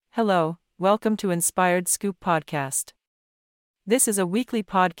Hello, welcome to Inspired Scoop Podcast. This is a weekly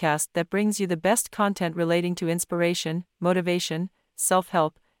podcast that brings you the best content relating to inspiration, motivation,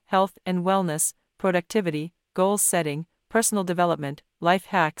 self-help, health and wellness, productivity, goals setting, personal development, life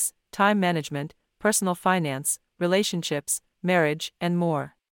hacks, time management, personal finance, relationships, marriage, and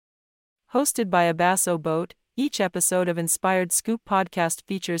more. Hosted by Abbas Obote, each episode of Inspired Scoop Podcast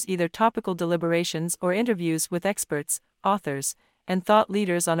features either topical deliberations or interviews with experts, authors, and thought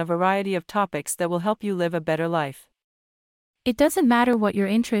leaders on a variety of topics that will help you live a better life. It doesn't matter what your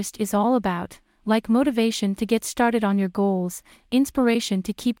interest is all about, like motivation to get started on your goals, inspiration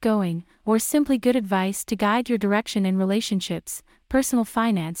to keep going, or simply good advice to guide your direction in relationships, personal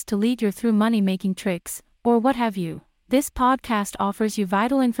finance to lead you through money-making tricks, or what have you. This podcast offers you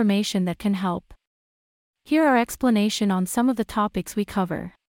vital information that can help. Here are explanations on some of the topics we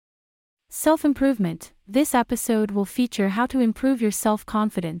cover. Self-improvement. This episode will feature how to improve your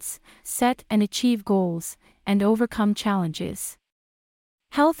self-confidence, set and achieve goals, and overcome challenges.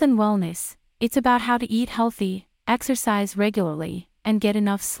 Health and wellness. It's about how to eat healthy, exercise regularly, and get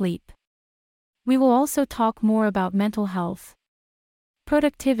enough sleep. We will also talk more about mental health.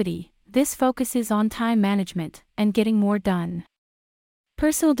 Productivity. This focuses on time management and getting more done.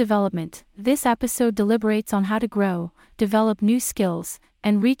 Personal development. This episode deliberates on how to grow, develop new skills,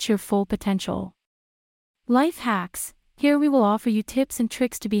 and reach your full potential. Life hacks. Here we will offer you tips and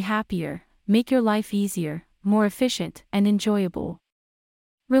tricks to be happier, make your life easier, more efficient, and enjoyable.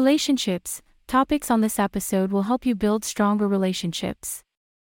 Relationships. Topics on this episode will help you build stronger relationships.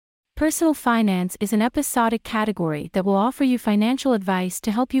 Personal finance is an episodic category that will offer you financial advice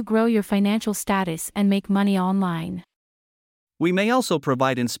to help you grow your financial status and make money online. We may also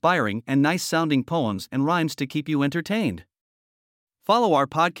provide inspiring and nice-sounding poems and rhymes to keep you entertained. Follow our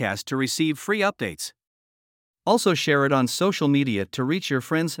podcast to receive free updates. Also share it on social media to reach your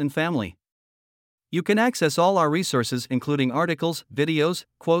friends and family. You can access all our resources including articles, videos,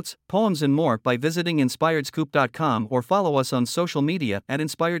 quotes, poems and more by visiting inspiredscoop.com or follow us on social media at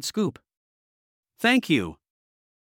Inspired Scoop. Thank you.